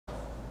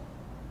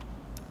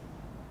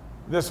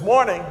This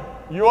morning,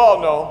 you all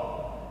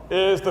know,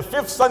 is the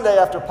 5th Sunday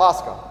after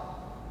Pascha.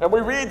 And we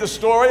read the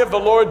story of the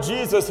Lord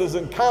Jesus'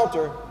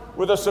 encounter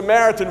with a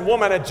Samaritan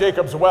woman at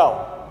Jacob's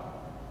well.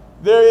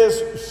 There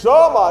is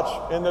so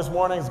much in this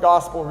morning's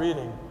gospel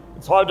reading,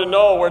 it's hard to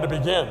know where to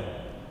begin.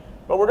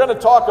 But we're going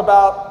to talk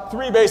about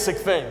three basic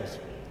things.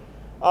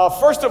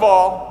 First of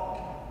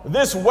all,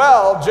 this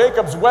well,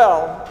 Jacob's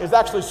well, is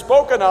actually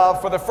spoken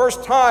of for the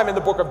first time in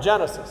the book of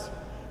Genesis,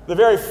 the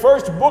very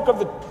first book of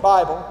the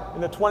Bible, in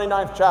the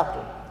 29th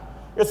chapter.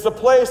 It's the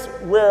place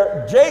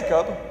where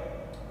Jacob,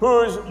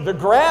 who's the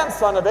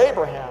grandson of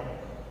Abraham,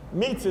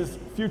 meets his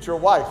future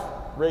wife,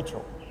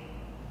 Rachel.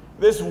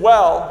 This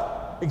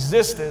well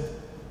existed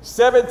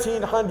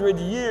 1,700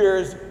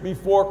 years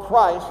before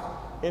Christ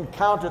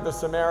encountered the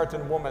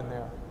Samaritan woman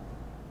there.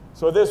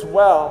 So this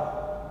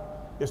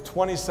well is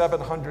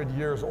 2,700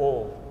 years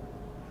old.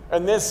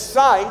 And this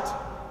site,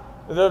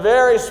 the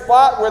very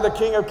spot where the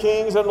King of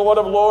Kings and Lord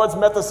of Lords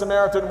met the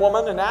Samaritan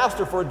woman and asked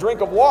her for a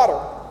drink of water,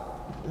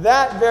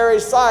 that very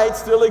site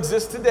still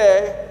exists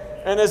today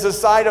and is a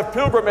site of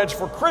pilgrimage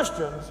for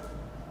Christians,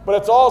 but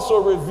it's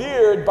also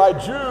revered by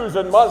Jews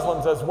and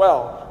Muslims as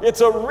well.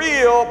 It's a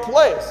real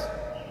place.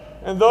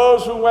 And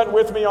those who went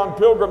with me on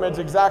pilgrimage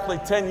exactly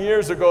 10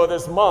 years ago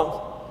this month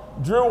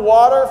drew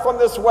water from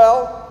this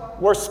well,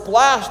 were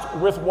splashed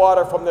with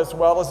water from this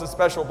well as a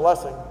special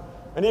blessing,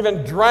 and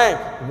even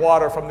drank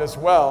water from this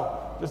well,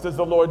 just as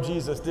the Lord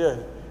Jesus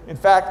did. In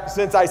fact,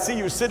 since I see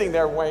you sitting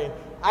there, Wayne,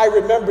 I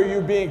remember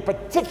you being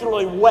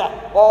particularly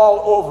wet all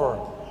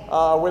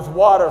over with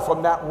water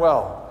from that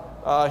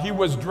well. He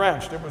was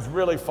drenched. It was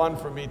really fun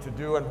for me to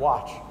do and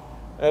watch.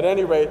 At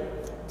any rate,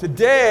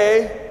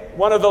 today,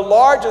 one of the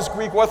largest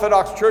Greek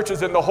Orthodox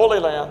churches in the Holy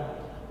Land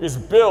is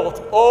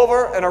built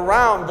over and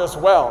around this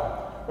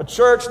well, a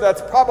church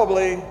that's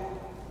probably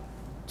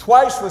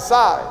twice the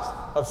size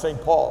of St.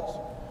 Paul's.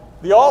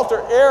 The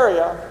altar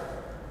area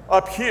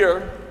up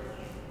here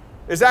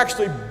is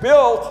actually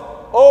built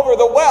over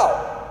the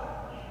well.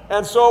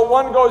 And so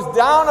one goes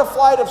down a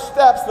flight of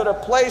steps that are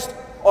placed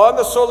on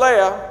the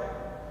solea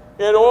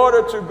in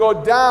order to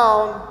go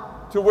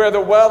down to where the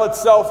well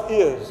itself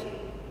is.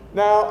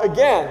 Now,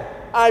 again,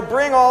 I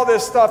bring all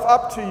this stuff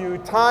up to you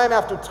time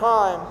after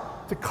time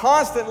to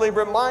constantly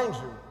remind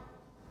you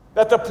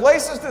that the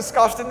places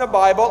discussed in the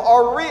Bible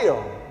are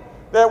real,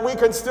 that we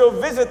can still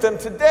visit them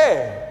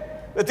today,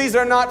 that these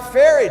are not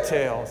fairy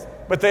tales,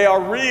 but they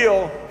are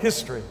real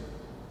history.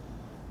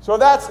 So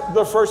that's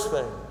the first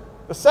thing.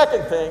 The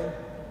second thing,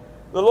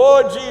 the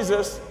Lord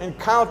Jesus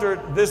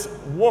encountered this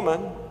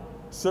woman,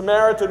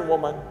 Samaritan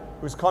woman,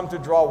 who's come to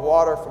draw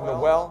water from the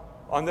well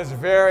on this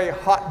very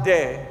hot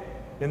day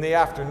in the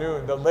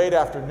afternoon, the late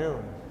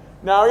afternoon.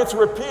 Now, it's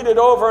repeated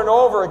over and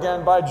over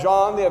again by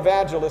John the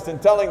evangelist in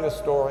telling this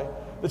story,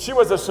 that she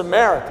was a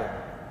Samaritan.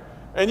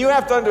 And you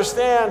have to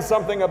understand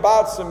something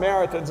about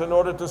Samaritans in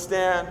order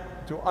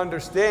to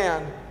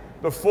understand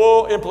the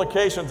full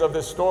implications of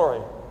this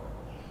story.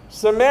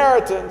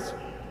 Samaritans,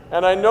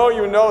 and I know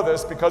you know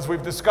this because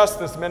we've discussed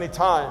this many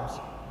times,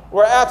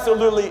 were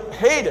absolutely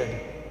hated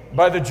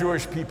by the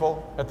Jewish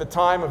people at the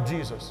time of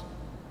Jesus.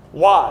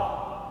 Why?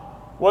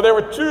 Well, there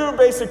were two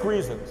basic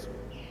reasons.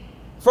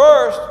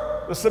 First,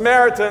 the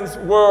Samaritans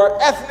were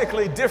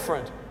ethnically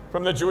different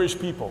from the Jewish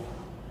people.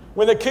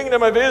 When the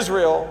kingdom of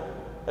Israel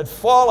had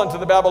fallen to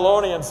the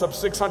Babylonians some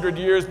 600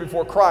 years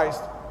before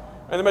Christ,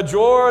 and the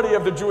majority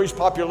of the Jewish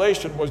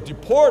population was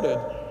deported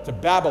to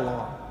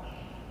Babylon,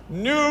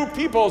 new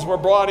peoples were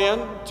brought in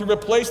to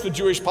replace the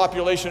Jewish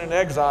population in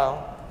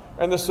exile,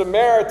 and the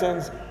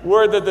Samaritans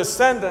were the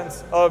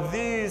descendants of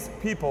these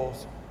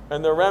peoples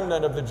and the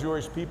remnant of the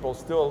Jewish people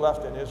still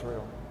left in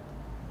Israel.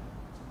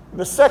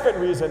 The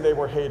second reason they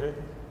were hated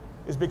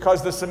is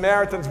because the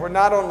Samaritans were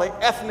not only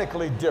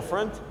ethnically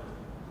different,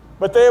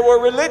 but they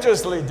were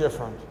religiously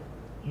different.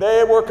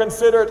 They were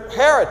considered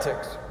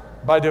heretics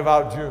by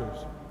devout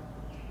Jews.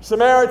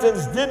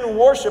 Samaritans didn't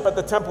worship at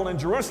the temple in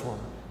Jerusalem.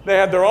 They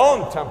had their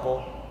own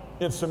temple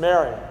in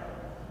Samaria.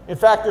 In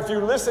fact, if you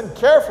listen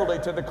carefully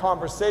to the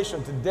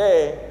conversation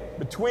today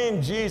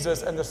between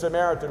Jesus and the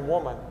Samaritan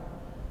woman,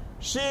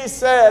 she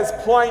says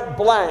point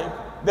blank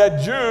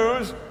that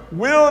Jews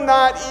will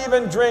not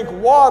even drink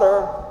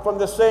water from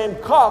the same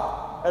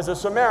cup as a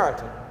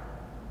Samaritan.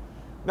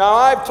 Now,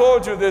 I've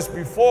told you this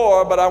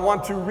before, but I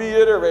want to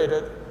reiterate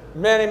it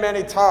many,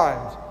 many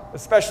times,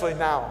 especially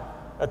now,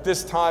 at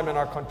this time in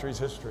our country's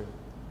history.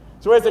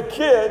 So as a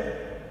kid,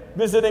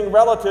 visiting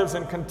relatives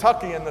in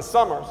Kentucky in the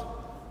summers,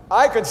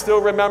 I could still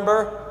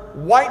remember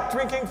white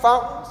drinking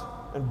fountains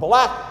and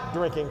black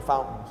drinking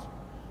fountains.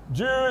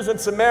 Jews and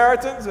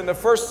Samaritans in the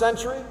first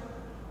century,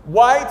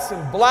 whites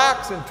and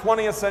blacks in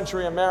 20th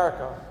century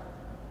America.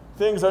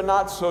 Things are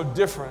not so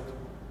different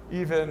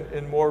even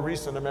in more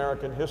recent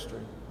American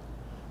history.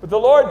 But the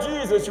Lord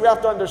Jesus, you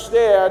have to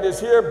understand, is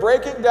here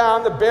breaking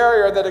down the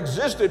barrier that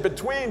existed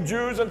between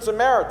Jews and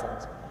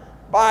Samaritans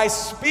by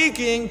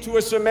speaking to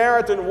a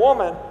Samaritan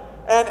woman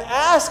and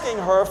asking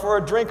her for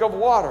a drink of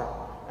water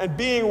and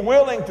being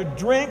willing to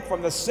drink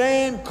from the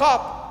same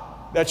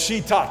cup that she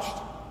touched.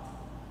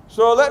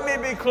 So let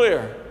me be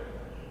clear.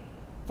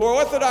 For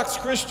Orthodox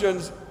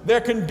Christians, there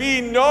can be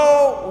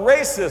no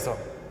racism.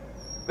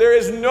 There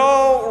is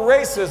no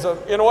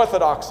racism in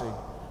Orthodoxy.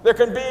 There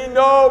can be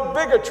no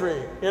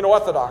bigotry in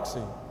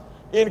Orthodoxy.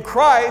 In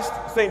Christ,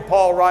 St.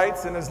 Paul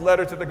writes in his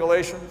letter to the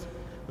Galatians,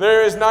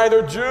 there is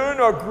neither Jew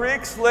nor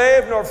Greek,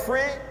 slave nor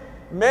free,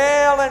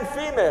 male and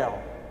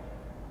female.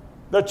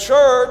 The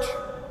church,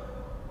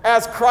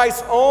 as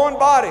Christ's own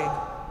body,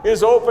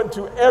 is open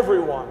to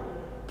everyone.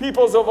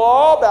 Peoples of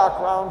all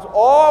backgrounds,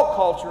 all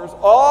cultures,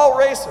 all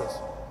races.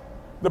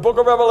 The book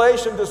of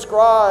Revelation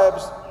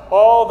describes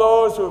all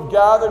those who have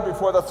gathered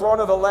before the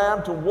throne of the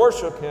Lamb to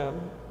worship him.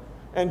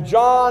 And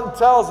John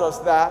tells us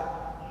that,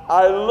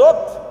 I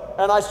looked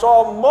and I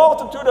saw a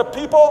multitude of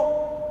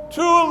people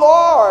too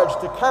large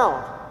to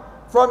count,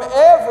 from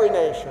every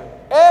nation,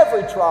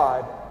 every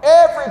tribe,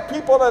 every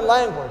people and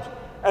language.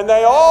 And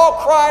they all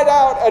cried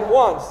out at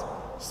once,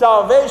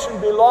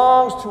 salvation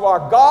belongs to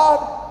our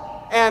God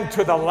and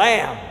to the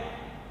Lamb.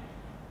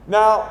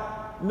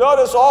 Now,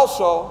 notice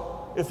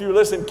also, if you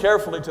listen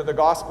carefully to the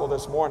gospel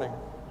this morning,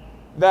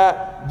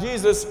 that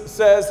Jesus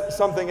says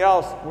something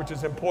else which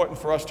is important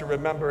for us to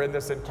remember in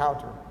this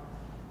encounter.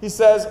 He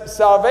says,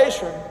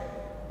 salvation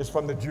is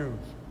from the Jews.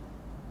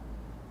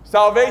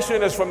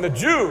 Salvation is from the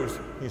Jews,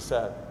 he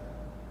said.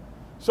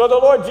 So the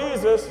Lord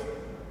Jesus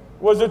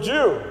was a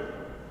Jew.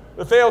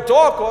 The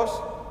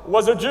Theotokos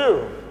was a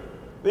Jew.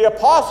 The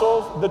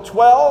apostles, the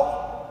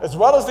 12, as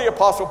well as the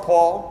apostle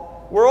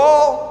Paul, were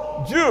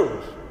all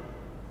Jews.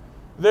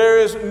 There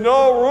is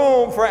no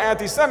room for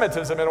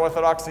anti-Semitism in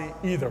Orthodoxy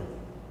either.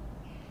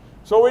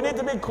 So we need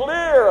to be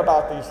clear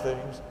about these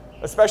things,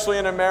 especially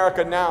in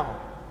America now.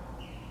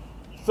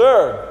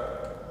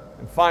 Third,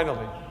 and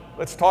finally,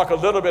 let's talk a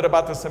little bit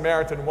about the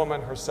Samaritan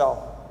woman herself.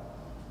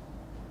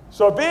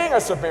 So being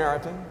a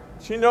Samaritan,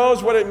 she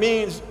knows what it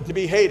means to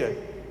be hated.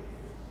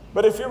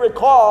 But if you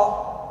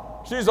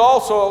recall, she's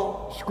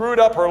also screwed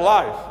up her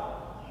life.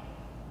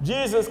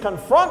 Jesus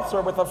confronts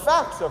her with the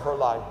facts of her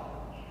life.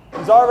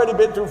 She's already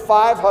been through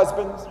 5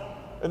 husbands,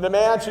 and the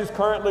man she's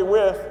currently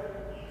with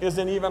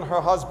isn't even her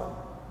husband.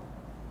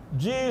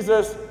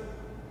 Jesus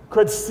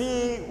could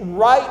see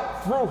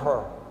right through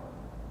her.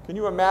 Can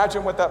you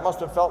imagine what that must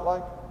have felt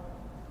like?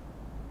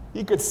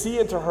 He could see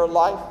into her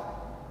life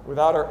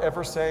without her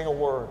ever saying a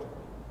word.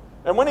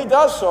 And when he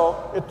does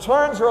so, it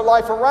turns her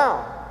life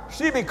around.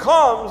 She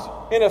becomes,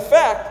 in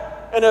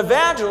effect, an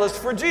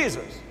evangelist for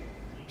Jesus.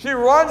 She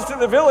runs to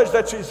the village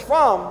that she's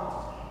from,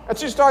 and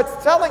she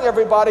starts telling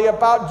everybody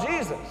about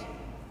Jesus.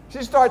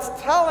 She starts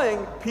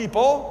telling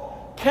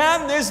people,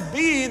 can this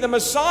be the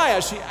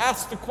Messiah? She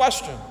asks the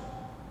question.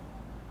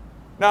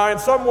 Now, in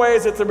some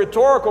ways, it's a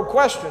rhetorical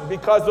question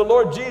because the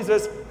Lord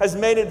Jesus has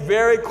made it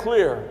very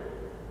clear.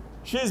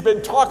 She's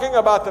been talking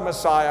about the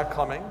Messiah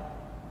coming,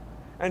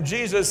 and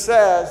Jesus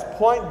says,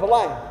 point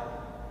blank,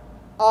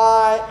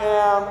 I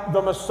am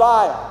the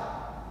Messiah.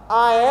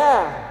 I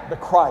am the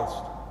Christ.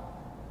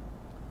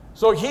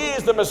 So he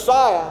is the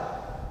Messiah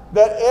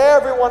that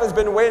everyone has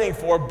been waiting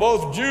for,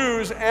 both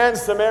Jews and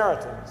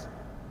Samaritans.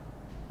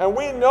 And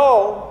we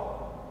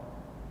know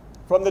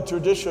from the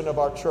tradition of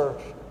our church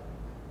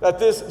that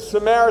this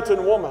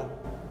Samaritan woman,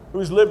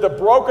 who's lived a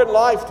broken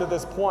life to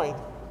this point,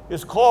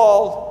 is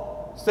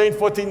called Saint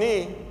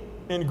Fotini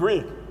in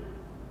Greek,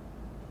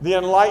 the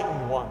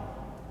enlightened one.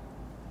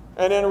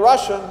 And in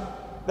Russian,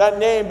 that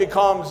name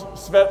becomes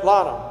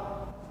Svetlana.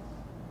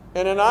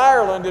 And in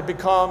Ireland, it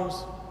becomes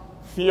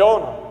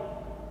Fiona.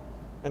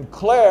 And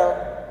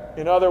Claire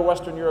in other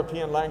Western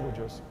European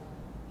languages.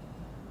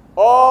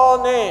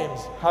 All names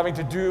having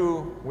to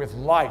do with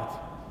light,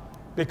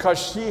 because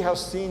she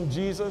has seen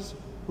Jesus,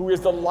 who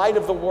is the light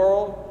of the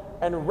world,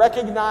 and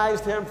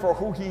recognized him for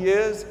who he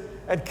is,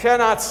 and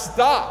cannot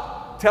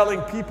stop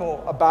telling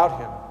people about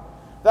him.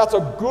 That's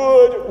a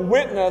good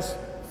witness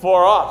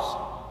for us.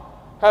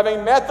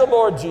 Having met the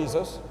Lord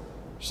Jesus,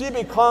 she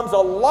becomes a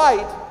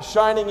light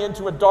shining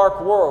into a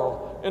dark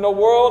world, in a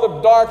world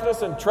of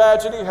darkness and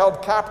tragedy,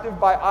 held captive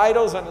by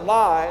idols and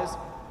lies,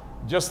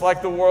 just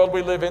like the world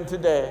we live in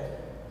today.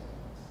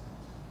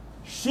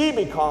 She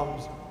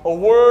becomes a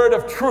word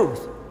of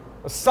truth,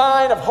 a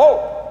sign of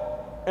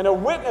hope, and a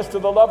witness to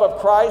the love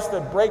of Christ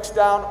that breaks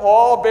down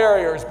all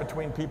barriers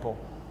between people.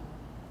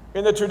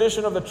 In the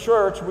tradition of the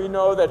church, we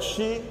know that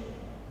she,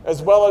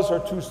 as well as her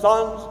 2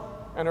 sons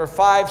and her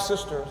 5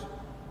 sisters,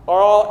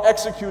 are all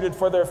executed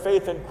for their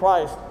faith in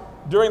Christ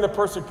during the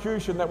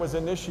persecution that was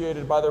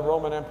initiated by the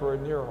Roman Emperor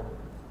Nero.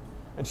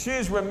 And she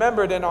is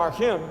remembered in our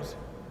hymns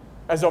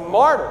as a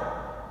martyr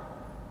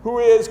who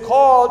is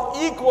called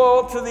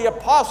equal to the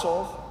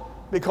apostles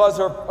because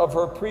of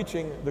her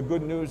preaching the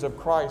good news of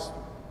Christ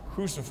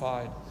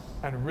crucified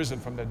and risen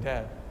from the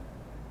dead.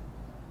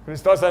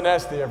 Christos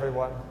Anesti,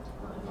 everyone.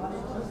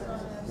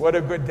 What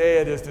a good day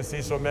it is to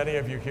see so many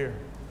of you here.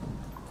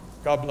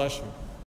 God bless you.